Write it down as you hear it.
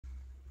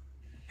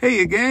Hey,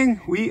 you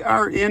gang, we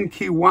are in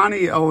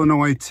Kewanee,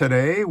 Illinois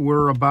today.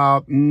 We're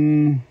about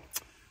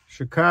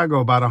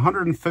Chicago, about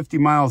 150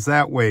 miles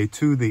that way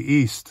to the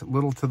east, a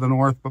little to the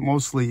north, but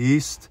mostly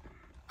east.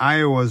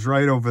 Iowa's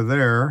right over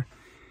there.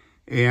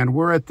 And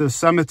we're at the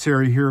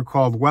cemetery here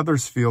called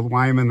Wethersfield.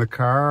 Why I'm in the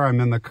car? I'm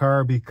in the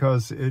car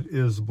because it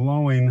is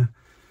blowing.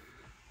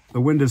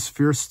 The wind is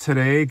fierce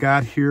today.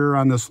 Got here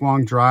on this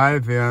long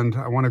drive, and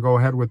I want to go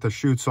ahead with the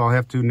shoot, so I'll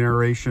have to do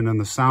narration in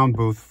the sound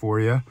booth for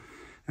you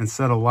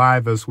instead of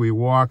live as we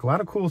walk. A lot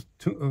of cool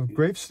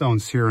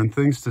gravestones here and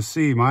things to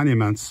see,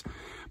 monuments.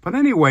 But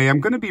anyway, I'm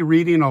going to be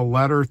reading a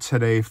letter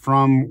today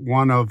from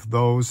one of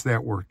those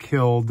that were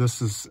killed.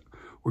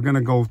 We're going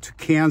to go to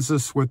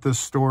Kansas with this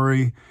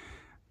story.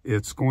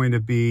 It's going to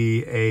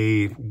be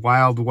a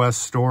Wild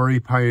West story,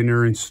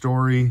 pioneering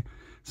story.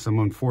 Some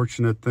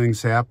unfortunate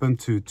things happened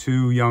to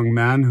two young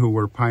men who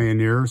were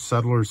pioneers,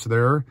 settlers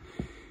there.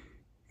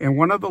 And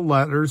one of the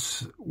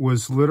letters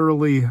was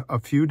literally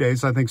a few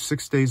days, I think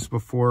 6 days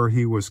before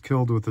he was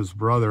killed with his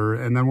brother.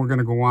 And then we're going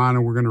to go on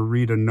and we're going to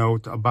read a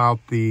note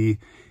about the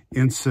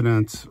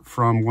incident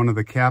from one of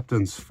the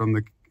captains from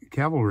the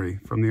cavalry,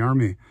 from the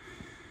army.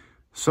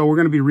 So we're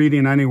going to be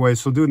reading anyway,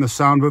 so doing the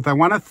sound booth. I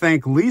want to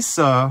thank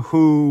Lisa,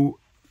 who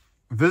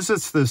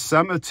visits this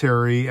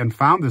cemetery and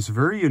found this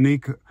very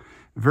unique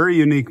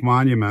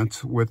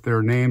monument with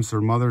their names. Their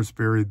mother's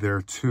buried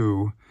there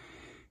too.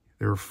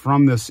 They're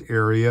from this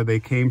area.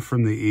 They came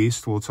from the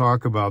east. We'll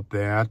talk about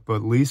that.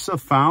 But Lisa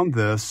found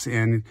this,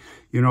 and,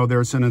 you know,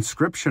 there's an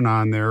inscription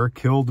on there,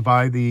 killed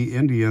by the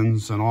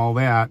Indians and all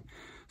that.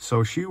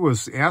 So she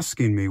was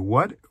asking me,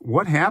 what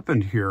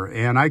happened here?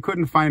 And I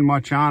couldn't find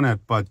much on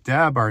it, but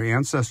Deb, our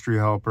ancestry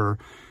helper,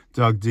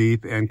 dug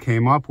deep and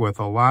came up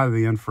with a lot of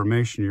the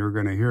information you're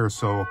going to hear.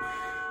 So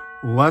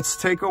let's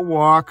take a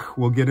walk.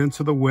 We'll get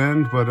into the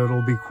wind, but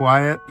it'll be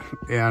quiet,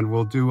 and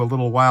we'll do a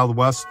little Wild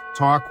West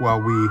talk while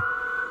we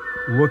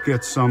look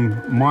at some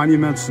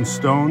monuments and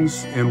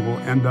stones, and we'll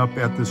end up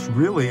at this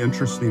really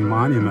interesting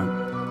monument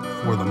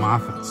for the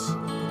Moffatts.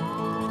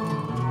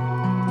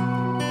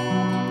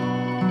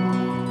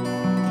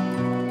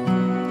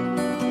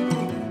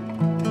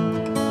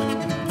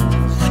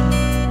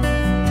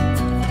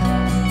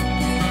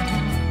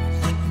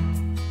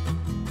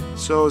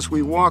 So as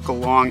we walk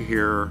along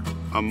here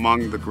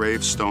among the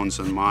gravestones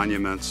and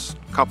monuments,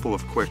 a couple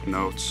of quick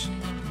notes.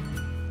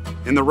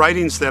 In the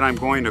writings that I'm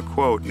going to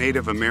quote,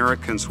 Native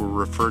Americans were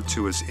referred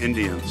to as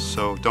Indians,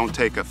 so don't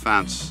take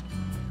offense.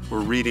 We're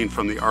reading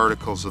from the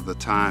articles of the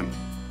time.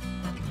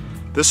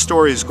 This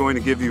story is going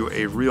to give you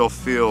a real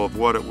feel of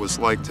what it was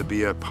like to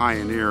be a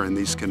pioneer in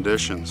these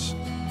conditions.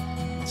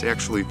 It's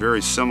actually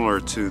very similar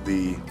to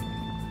the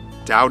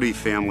Dowdy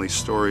family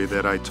story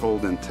that I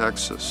told in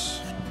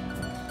Texas.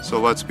 So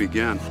let's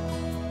begin.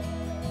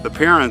 The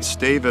parents,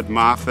 David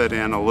Moffatt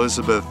and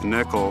Elizabeth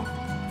Nicol,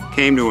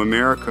 came to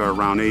America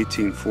around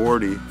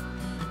 1840.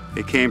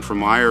 They came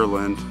from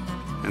Ireland,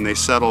 and they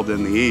settled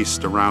in the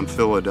east around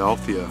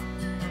Philadelphia.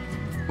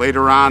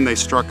 Later on, they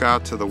struck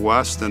out to the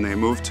west, and they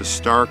moved to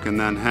Stark and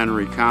then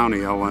Henry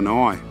County,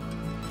 Illinois.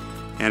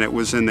 And it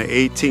was in the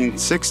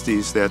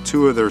 1860s that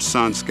two of their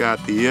sons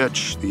got the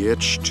itch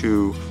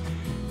to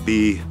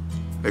be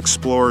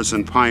explorers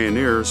and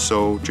pioneers.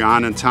 So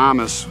John and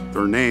Thomas,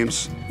 their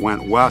names,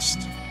 went west.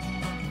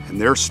 And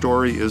their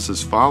story is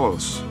as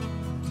follows.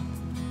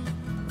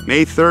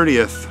 May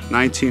 30th,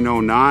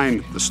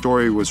 1909, the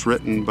story was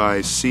written by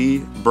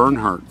C.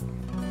 Bernhardt.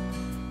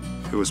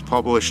 It was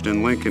published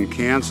in Lincoln,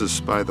 Kansas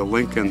by the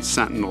Lincoln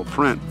Sentinel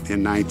Print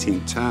in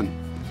 1910.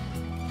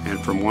 And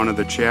from one of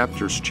the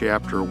chapters,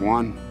 Chapter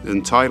 1,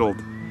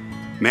 entitled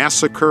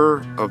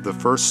Massacre of the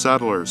First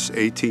Settlers,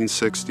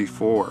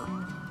 1864.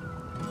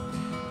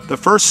 The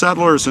first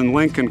settlers in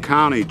Lincoln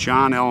County,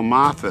 John L.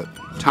 Moffatt,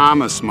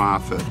 Thomas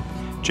Moffatt,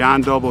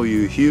 John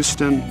W.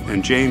 Houston,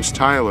 and James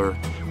Tyler,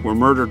 were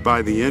murdered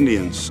by the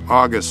Indians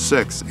August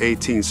 6,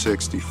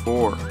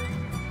 1864.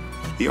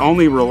 The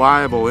only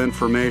reliable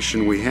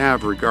information we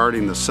have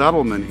regarding the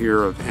settlement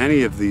here of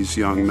any of these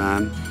young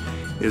men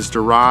is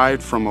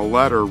derived from a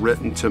letter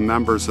written to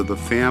members of the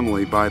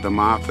family by the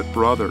Moffatt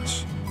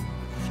brothers.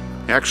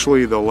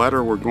 Actually, the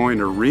letter we're going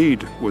to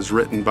read was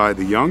written by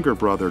the younger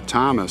brother,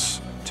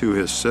 Thomas, to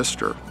his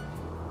sister.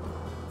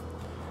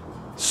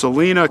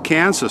 Salina,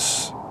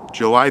 Kansas,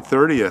 July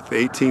 30th,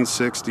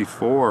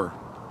 1864.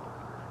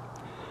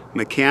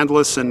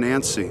 McCandless and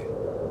Nancy,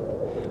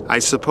 I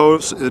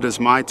suppose it is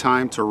my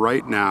time to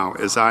write now,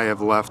 as I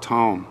have left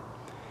home.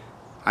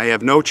 I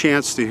have no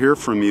chance to hear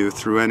from you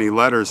through any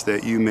letters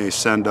that you may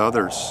send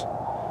others.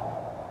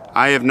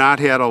 I have not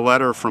had a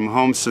letter from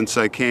home since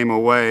I came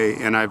away,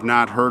 and I've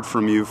not heard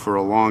from you for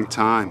a long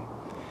time.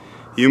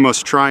 You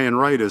must try and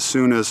write as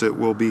soon as it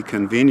will be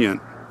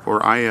convenient,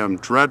 for I am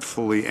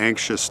dreadfully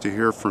anxious to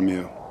hear from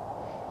you.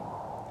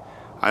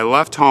 I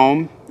left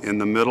home in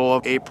the middle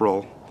of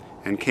April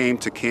and came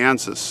to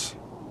Kansas.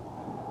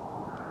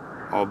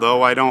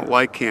 Although I don't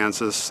like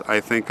Kansas, I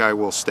think I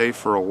will stay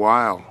for a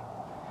while.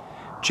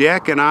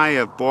 Jack and I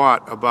have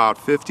bought about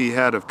 50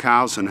 head of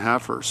cows and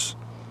heifers.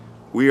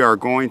 We are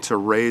going to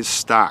raise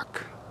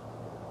stock.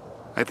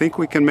 I think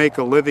we can make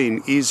a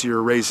living easier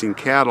raising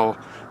cattle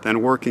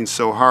than working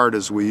so hard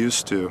as we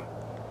used to.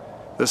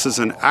 This is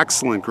an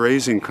excellent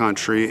grazing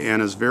country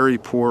and is very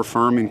poor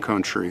farming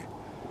country.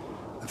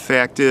 The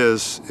fact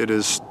is, it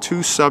is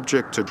too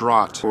subject to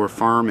drought for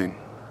farming.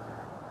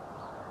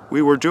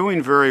 We were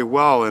doing very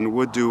well and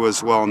would do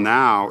as well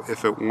now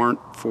if it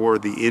weren't for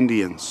the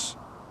Indians.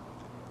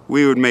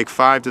 We would make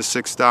 $5 to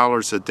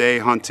 $6 a day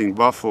hunting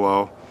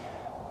buffalo,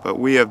 but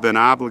we have been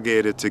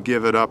obligated to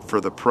give it up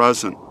for the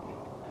present.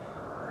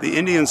 The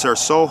Indians are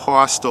so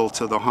hostile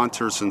to the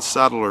hunters and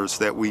settlers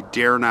that we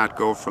dare not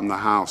go from the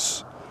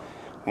house.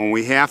 When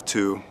we have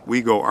to,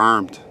 we go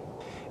armed.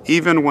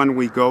 Even when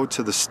we go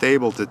to the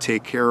stable to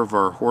take care of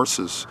our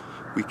horses,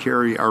 we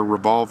carry our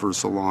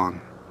revolvers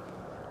along.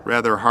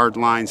 Rather hard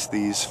lines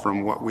these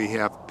from what we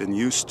have been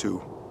used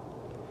to.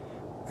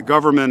 The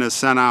government has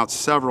sent out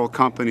several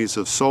companies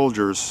of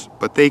soldiers,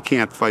 but they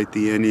can't fight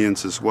the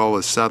Indians as well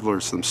as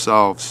settlers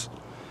themselves.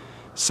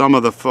 Some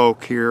of the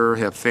folk here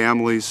have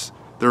families.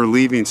 They're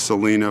leaving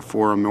Salina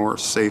for a more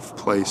safe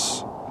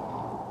place.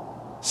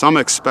 Some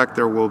expect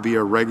there will be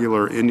a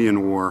regular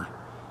Indian war,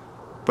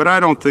 but I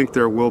don't think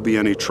there will be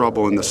any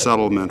trouble in the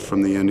settlement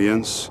from the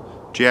Indians.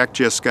 Jack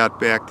just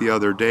got back the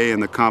other day in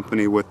the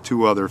company with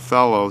 2 other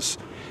fellows,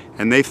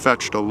 and they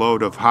fetched a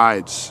load of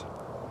hides.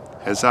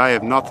 As I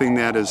have nothing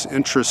that is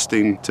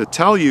interesting to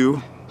tell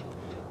you,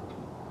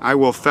 I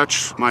will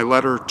fetch my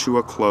letter to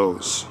a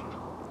close.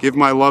 Give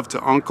my love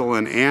to Uncle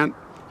and Aunt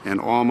and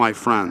all my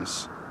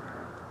friends.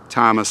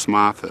 Thomas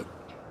Moffatt.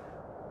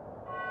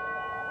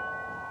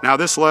 Now,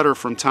 this letter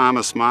from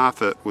Thomas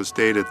Moffatt was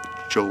dated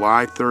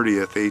July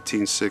 30th,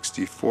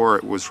 1864.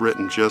 It was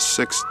written just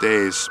 6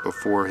 days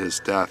before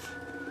his death.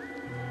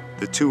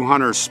 The 2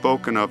 hunters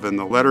spoken of in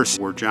the letter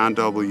were John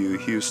W.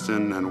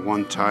 Houston and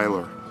one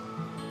Tyler.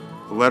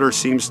 The letter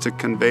seems to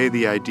convey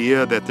the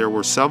idea that there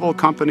were several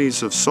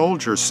companies of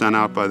soldiers sent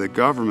out by the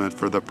government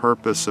for the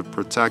purpose of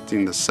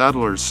protecting the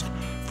settlers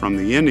from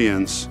the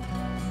Indians.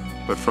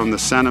 But from the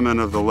sentiment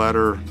of the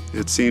letter,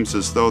 it seems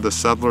as though the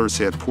settlers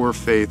had poor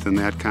faith in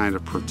that kind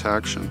of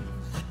protection.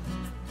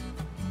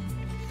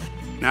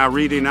 Now,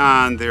 reading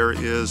on, there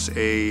is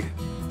a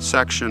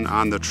section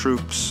on the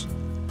troops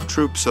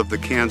of the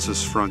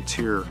Kansas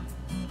frontier.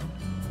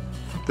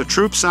 The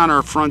troops on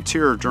our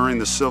frontier during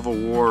the Civil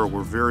War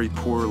were very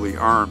poorly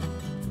armed.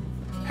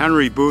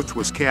 Henry Booth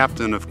was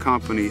captain of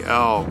Company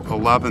L,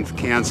 11th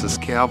Kansas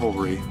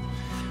Cavalry,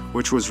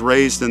 which was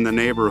raised in the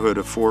neighborhood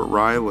of Fort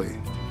Riley.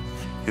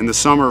 In the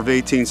summer of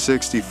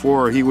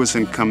 1864, he was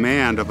in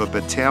command of a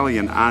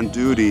battalion on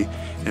duty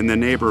in the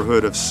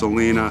neighborhood of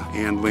Salina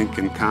and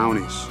Lincoln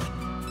counties.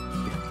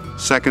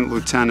 Second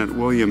Lieutenant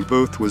William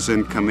Booth was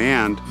in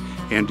command,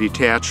 and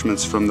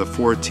detachments from the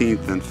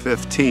 14th and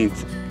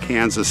 15th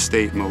Kansas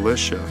State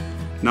Militia,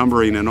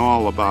 numbering in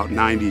all about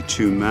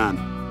 92 men.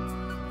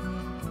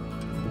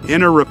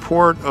 In a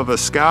report of a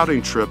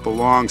scouting trip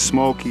along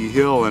Smoky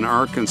Hill in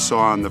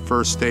Arkansas in the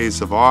first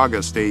days of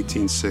August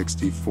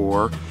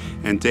 1864,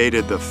 and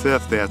dated the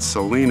 5th at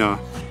Salina,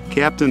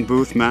 Captain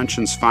Booth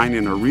mentions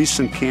finding a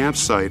recent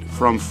campsite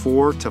from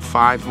 400 to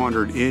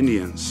 500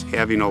 Indians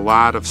having a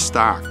lot of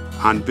stock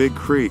on Big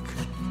Creek.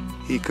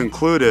 He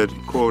concluded,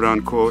 quote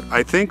unquote,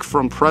 "I think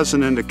from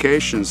present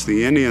indications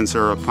the Indians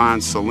are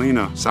upon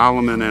Salina,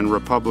 Solomon, and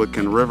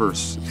Republican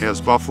rivers,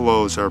 as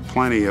buffaloes are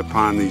plenty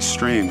upon these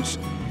streams,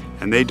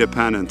 and they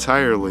depend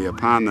entirely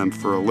upon them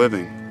for a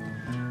living."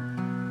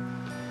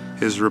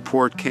 His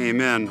report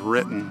came in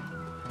written,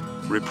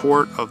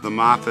 "Report of the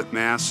Moffatt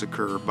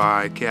Massacre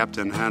by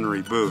Captain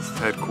Henry Booth,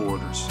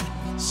 Headquarters,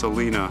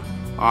 Salina,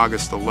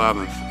 August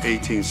 11th,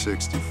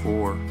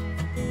 1864.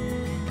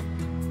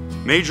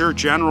 Major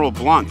General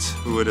Blunt,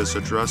 who it is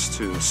addressed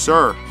to,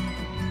 Sir,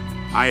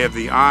 I have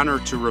the honor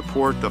to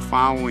report the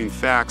following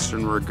facts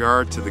in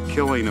regard to the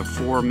killing of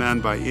 4 men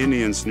by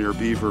Indians near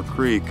Beaver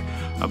Creek,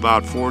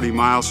 about 40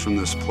 miles from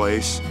this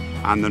place,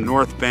 on the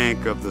north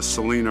bank of the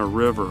Salina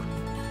River.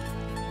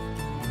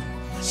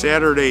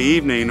 Saturday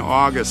evening,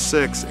 August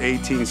 6,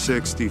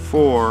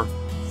 1864,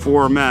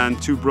 4 men,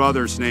 2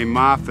 brothers named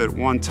Moffatt,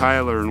 one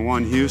Tyler and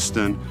one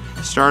Houston,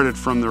 started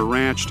from their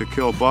ranch to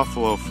kill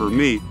buffalo for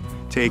meat,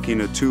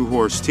 taking a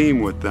 2-horse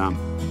team with them.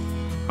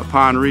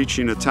 Upon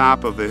reaching the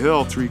top of a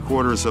hill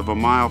 3/4 of a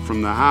mile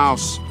from the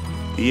house,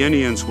 the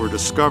Indians were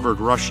discovered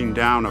rushing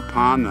down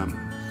upon them.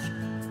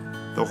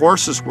 The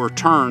horses were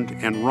turned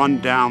and run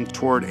down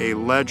toward a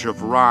ledge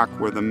of rock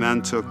where the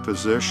men took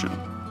position.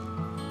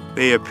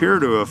 They appear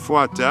to have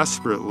fought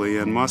desperately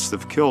and must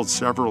have killed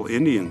several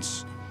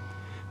Indians.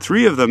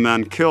 3 of the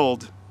men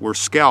killed were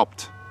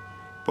scalped,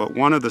 but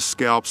one of the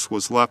scalps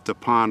was left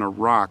upon a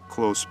rock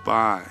close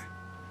by.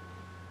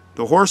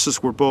 The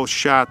horses were both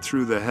shot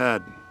through the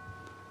head.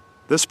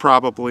 This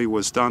probably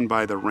was done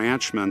by the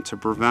ranchmen to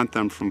prevent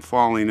them from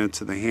falling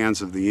into the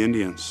hands of the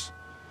Indians.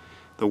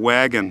 The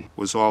wagon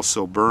was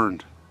also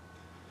burned.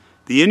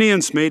 The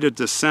Indians made a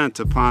descent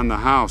upon the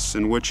house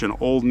in which an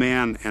old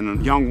man and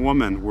a young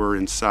woman were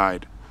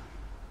inside.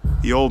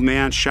 The old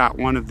man shot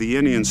one of the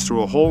Indians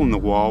through a hole in the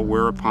wall,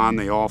 whereupon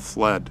they all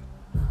fled.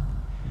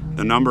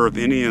 The number of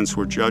Indians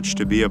were judged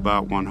to be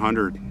about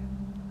 100.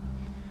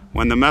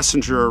 When the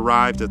messenger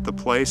arrived at the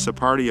place, a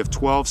party of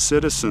 12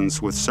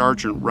 citizens with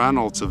Sergeant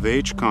Reynolds of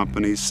H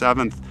Company,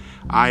 7th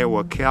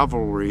Iowa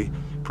Cavalry,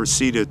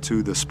 proceeded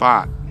to the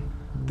spot.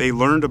 They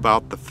learned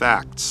about the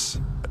facts.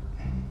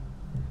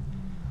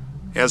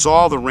 As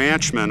all the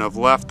ranchmen have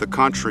left the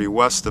country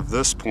west of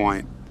this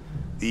point,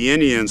 the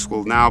Indians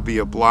will now be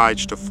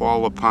obliged to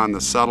fall upon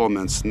the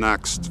settlements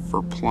next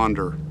for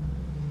plunder.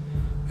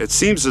 It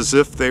seems as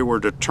if they were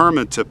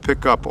determined to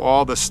pick up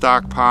all the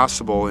stock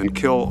possible and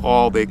kill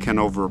all they can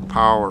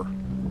overpower.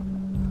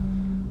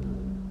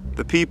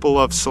 The people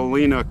of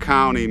Salina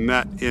County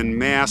met in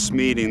mass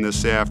meeting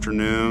this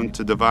afternoon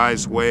to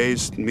devise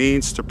ways and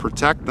means to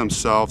protect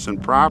themselves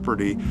and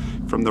property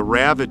from the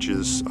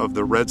ravages of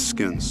the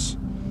Redskins.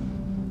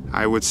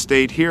 I would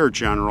state here,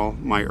 General,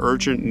 my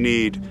urgent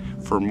need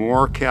for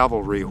more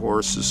cavalry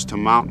horses to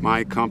mount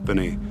my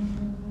company.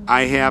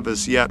 I have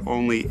as yet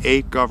only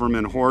 8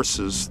 government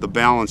horses, the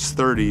balance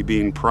 30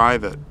 being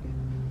private.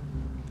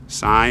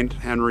 Signed,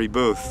 Henry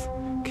Booth,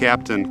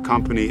 Captain,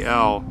 Company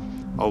L,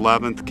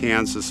 11th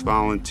Kansas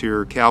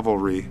Volunteer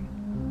Cavalry,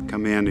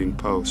 commanding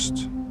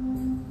post.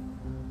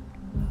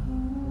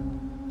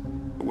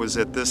 It was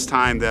at this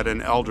time that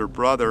an elder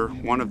brother,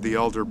 one of the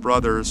elder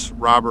brothers,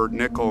 Robert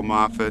Nickel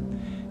Moffatt,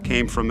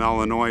 came from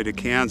Illinois to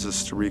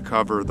Kansas to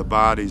recover the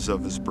bodies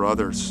of his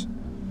brothers.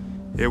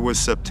 It was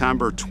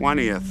September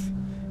 20th,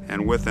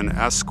 and with an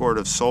escort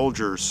of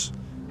soldiers,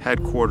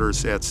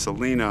 headquarters at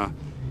Salina,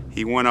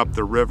 he went up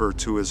the river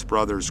to his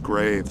brothers'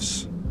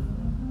 graves.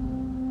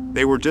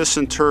 They were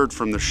disinterred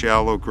from the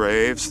shallow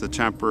graves, the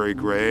temporary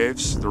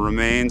graves. The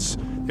remains,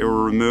 they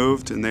were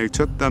removed, and they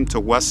took them to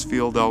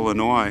Westfield,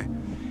 Illinois,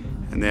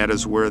 and that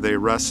is where they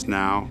rest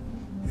now,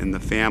 in the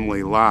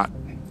family lot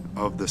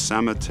of the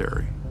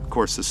cemetery. Of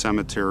course, the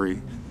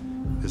cemetery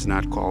is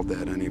not called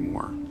that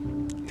anymore.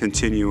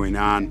 Continuing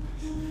on,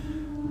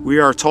 we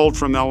are told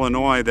from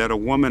Illinois that a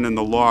woman in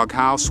the log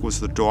house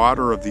was the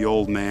daughter of the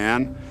old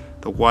man,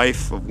 the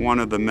wife of one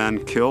of the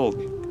men killed,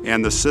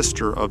 and the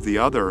sister of the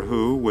other,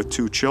 who, with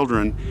 2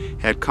 children,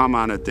 had come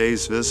on a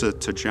day's visit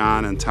to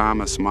John and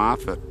Thomas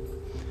Moffatt.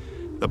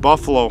 The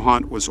buffalo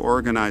hunt was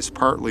organized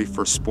partly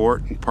for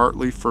sport and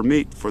partly for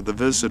meat for the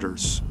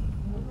visitors.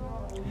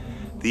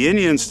 The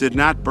Indians did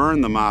not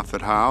burn the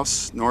Moffatt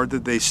house, nor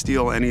did they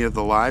steal any of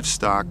the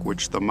livestock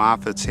which the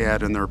Moffatts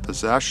had in their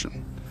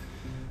possession.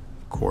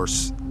 Of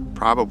course,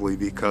 probably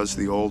because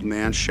the old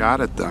man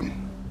shot at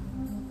them.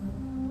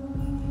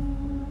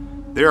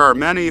 There are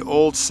many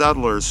old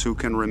settlers who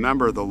can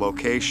remember the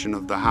location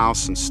of the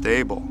house and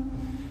stable.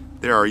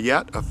 There are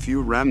yet a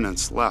few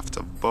remnants left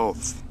of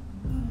both.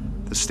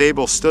 The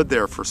stable stood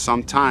there for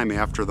some time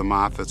after the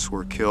Moffatts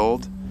were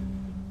killed,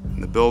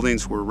 and the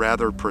buildings were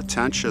rather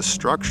pretentious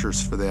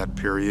structures for that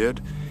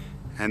period,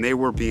 and they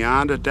were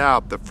beyond a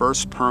doubt the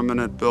first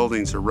permanent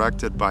buildings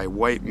erected by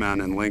white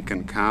men in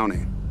Lincoln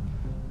County.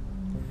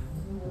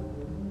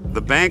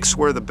 The banks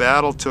where the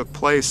battle took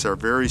place are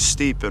very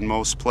steep in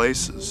most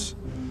places.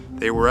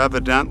 They were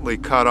evidently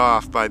cut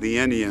off by the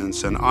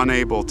Indians and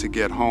unable to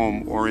get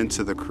home or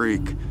into the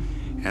creek,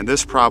 and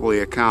this probably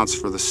accounts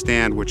for the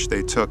stand which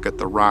they took at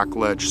the rock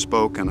ledge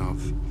spoken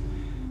of.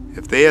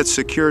 If they had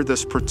secured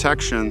this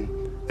protection,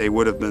 they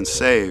would have been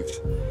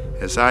saved,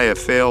 as I have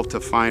failed to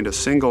find a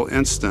single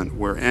instant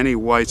where any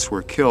whites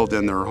were killed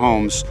in their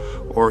homes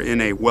or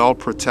in a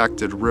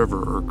well-protected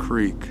river or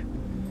creek.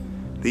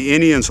 The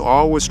Indians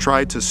always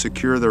tried to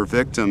secure their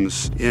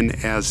victims in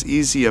as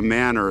easy a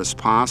manner as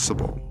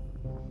possible,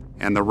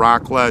 and the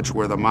rock ledge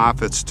where the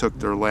Moffatts took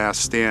their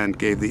last stand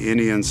gave the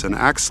Indians an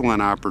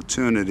excellent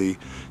opportunity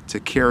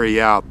to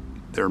carry out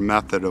their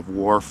method of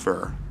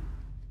warfare.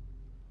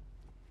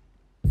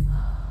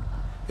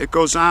 It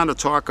goes on to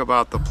talk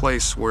about the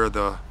place where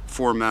the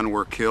 4 men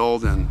were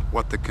killed and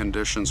what the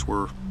conditions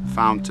were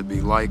found to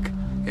be like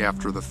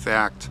after the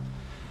fact.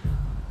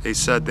 They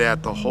said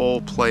that the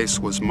whole place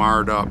was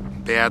marred up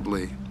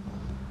badly,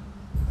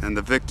 and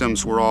the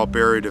victims were all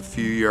buried a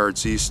few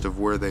yards east of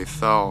where they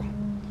fell.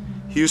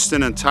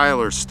 Houston and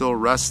Tyler still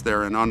rest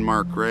there in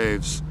unmarked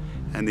graves,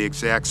 and the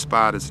exact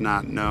spot is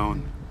not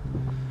known.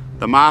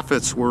 The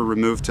Moffatts were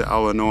removed to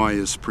Illinois,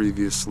 as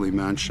previously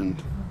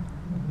mentioned.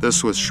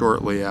 This was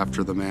shortly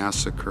after the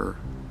massacre.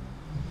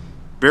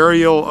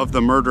 Burial of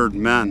the murdered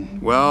men.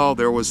 Well,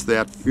 there was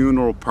that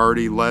funeral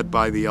party led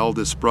by the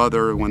eldest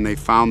brother. When they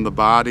found the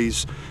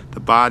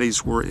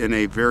bodies were in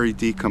a very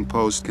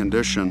decomposed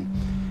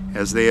condition,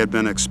 as they had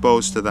been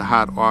exposed to the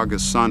hot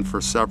August sun for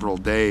several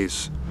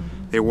days.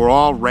 They were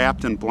all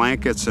wrapped in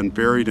blankets and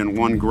buried in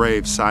one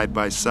grave side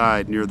by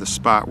side near the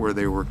spot where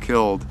they were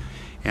killed,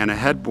 and a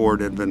headboard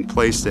had been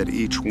placed at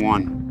each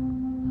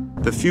one.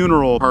 The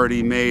funeral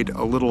party made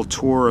a little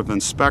tour of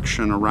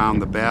inspection around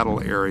the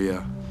battle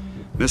area.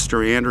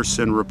 Mr.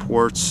 Anderson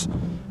reports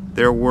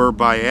there were,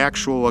 by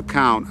actual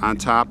account, on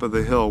top of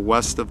the hill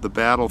west of the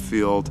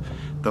battlefield,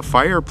 the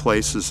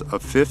fireplaces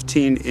of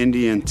 15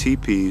 Indian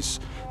teepees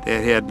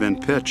that had been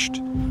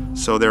pitched,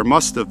 so there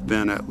must have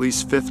been at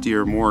least 50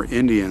 or more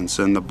Indians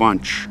in the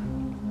bunch.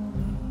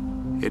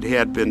 It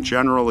had been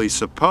generally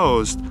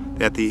supposed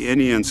that the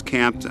Indians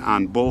camped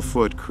on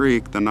Bullfoot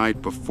Creek the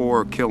night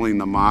before killing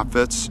the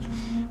Moffats,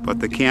 but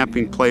the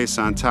camping place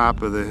on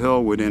top of the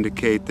hill would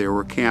indicate they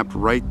were camped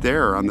right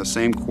there on the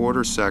same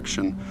quarter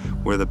section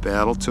where the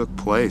battle took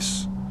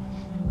place.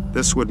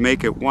 This would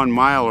make it 1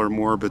 mile or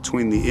more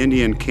between the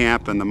Indian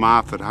camp and the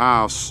Moffatt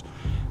house,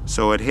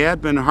 so it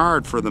had been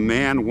hard for the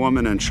man,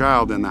 woman, and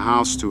child in the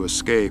house to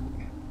escape.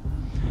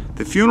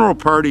 The funeral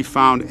party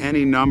found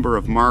any number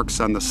of marks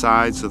on the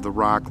sides of the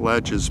rock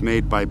ledges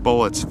made by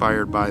bullets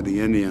fired by the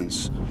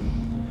Indians.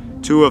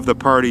 2 of the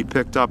party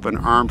picked up an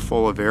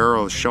armful of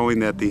arrows, showing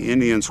that the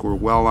Indians were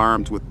well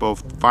armed with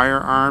both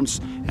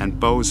firearms and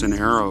bows and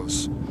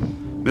arrows.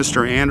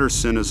 Mr.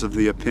 Anderson is of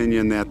the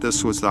opinion that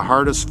this was the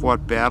hardest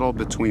fought battle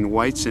between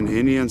whites and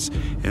Indians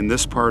in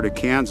this part of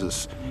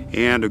Kansas,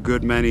 and a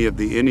good many of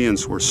the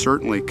Indians were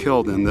certainly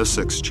killed in this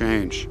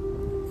exchange.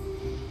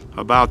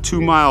 About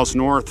 2 miles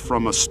north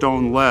from a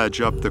stone ledge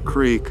up the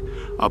creek,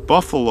 a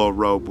buffalo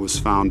robe was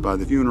found by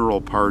the funeral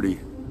party.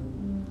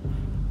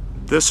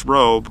 This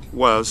robe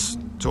was,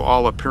 to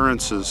all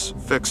appearances,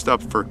 fixed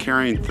up for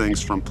carrying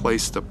things from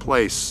place to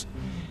place,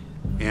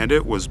 and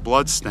it was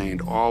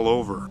bloodstained all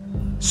over,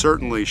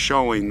 certainly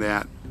showing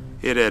that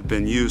it had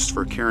been used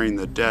for carrying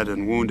the dead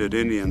and wounded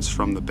Indians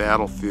from the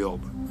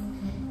battlefield.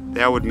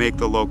 That would make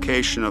the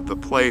location of the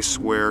place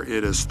where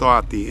it is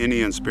thought the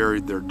Indians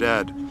buried their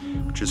dead,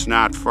 which is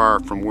not far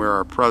from where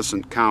our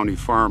present county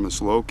farm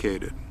is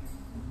located.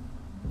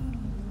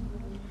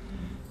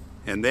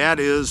 And that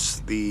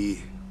is the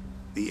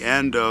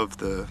end of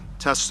the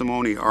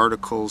testimony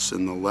articles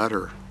in the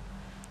letter.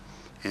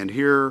 And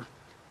here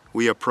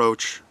we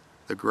approach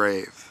the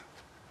grave.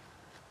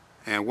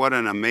 And what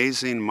an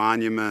amazing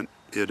monument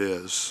it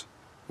is,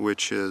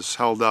 which is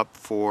held up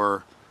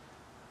for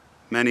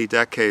many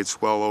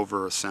decades, well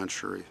over a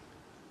century.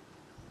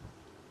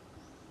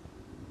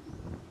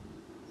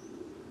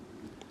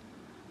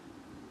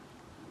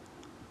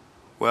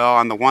 Well,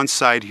 on the one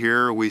side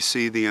here we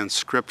see the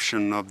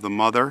inscription of the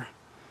mother,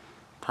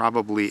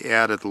 probably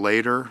added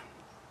later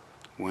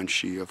when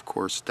she, of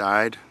course,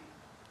 died.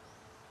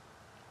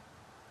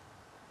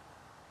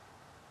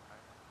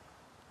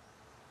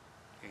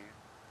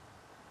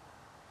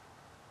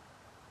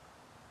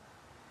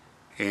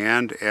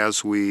 And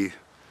as we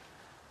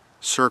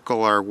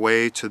circle our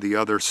way to the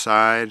other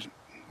side,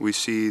 we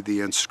see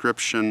the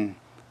inscription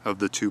of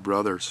the 2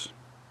 brothers,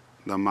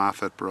 the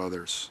Moffatt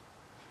brothers.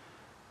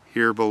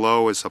 Here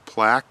below is a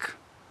plaque,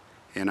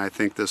 and I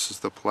think this is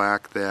the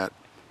plaque that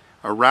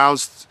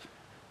aroused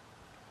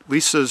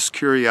Lisa's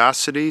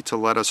curiosity to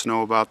let us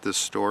know about this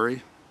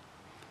story.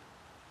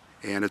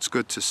 And it's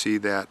good to see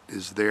that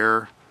is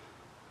there,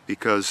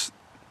 because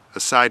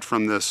aside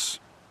from this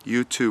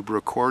YouTube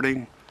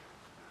recording,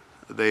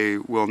 they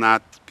will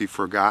not be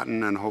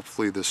forgotten, and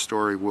hopefully the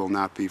story will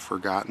not be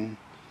forgotten.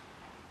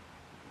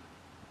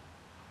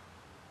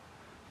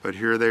 But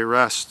here they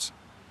rest.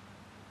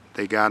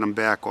 They got him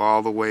back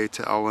all the way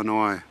to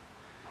Illinois.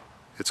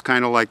 It's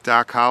kind of like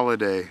Doc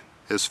Holliday,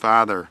 his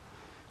father,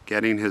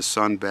 getting his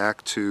son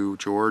back to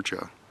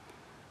Georgia.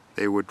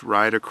 They would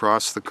ride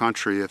across the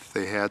country if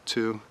they had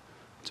to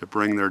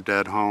bring their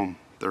dead home,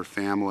 their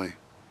family.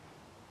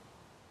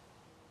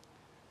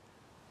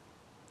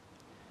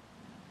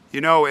 You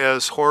know,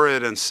 as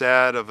horrid and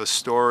sad of a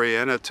story,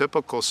 and a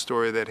typical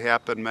story that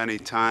happened many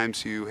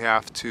times, you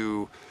have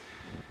to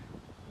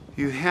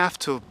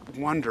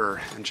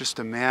wonder and just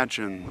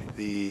imagine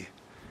the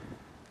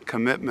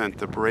commitment,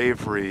 the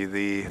bravery,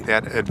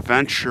 that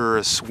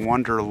adventurous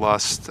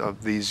wanderlust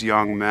of these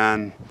young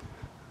men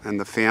and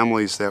the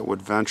families that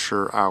would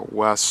venture out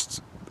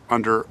west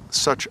under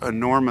such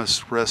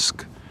enormous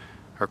risk,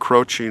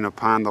 encroaching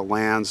upon the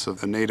lands of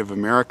the Native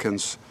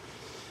Americans.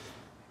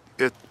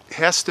 It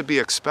has to be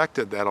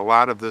expected that a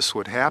lot of this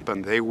would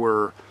happen. They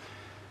were,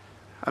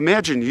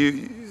 imagine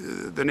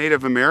the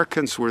Native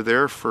Americans were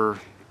there for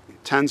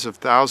tens of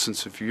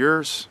thousands of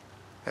years,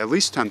 at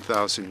least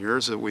 10,000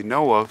 years that we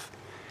know of,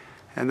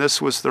 and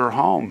this was their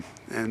home,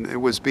 and it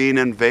was being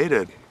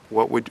invaded.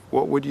 What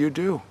would you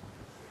do?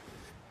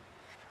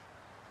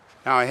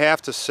 Now, I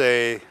have to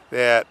say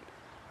that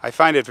I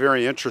find it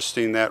very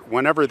interesting that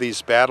whenever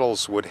these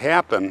battles would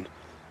happen,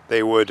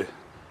 they would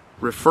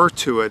refer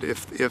to it,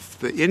 if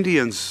the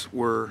Indians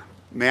were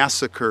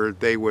massacred,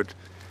 they would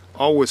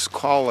always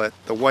call it,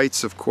 the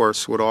whites of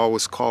course would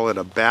always call it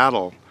a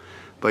battle,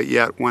 but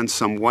yet when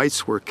some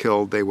whites were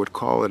killed, they would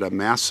call it a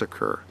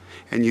massacre.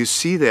 And you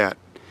see that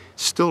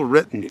still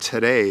written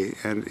today,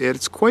 and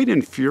it's quite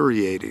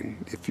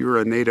infuriating. If you're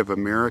a Native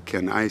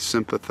American, I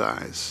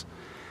sympathize.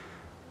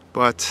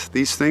 But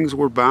these things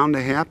were bound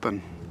to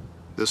happen.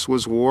 This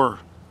was war.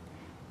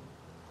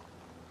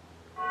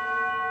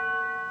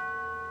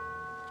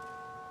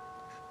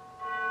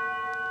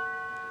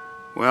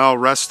 Well,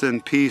 rest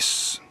in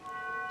peace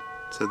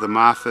to the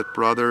Moffatt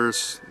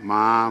brothers,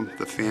 Mom,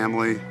 the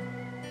family,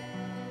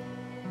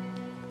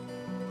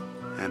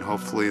 and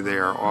hopefully they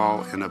are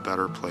all in a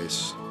better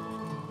place.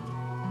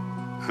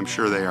 I'm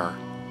sure they are.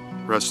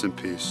 Rest in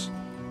peace.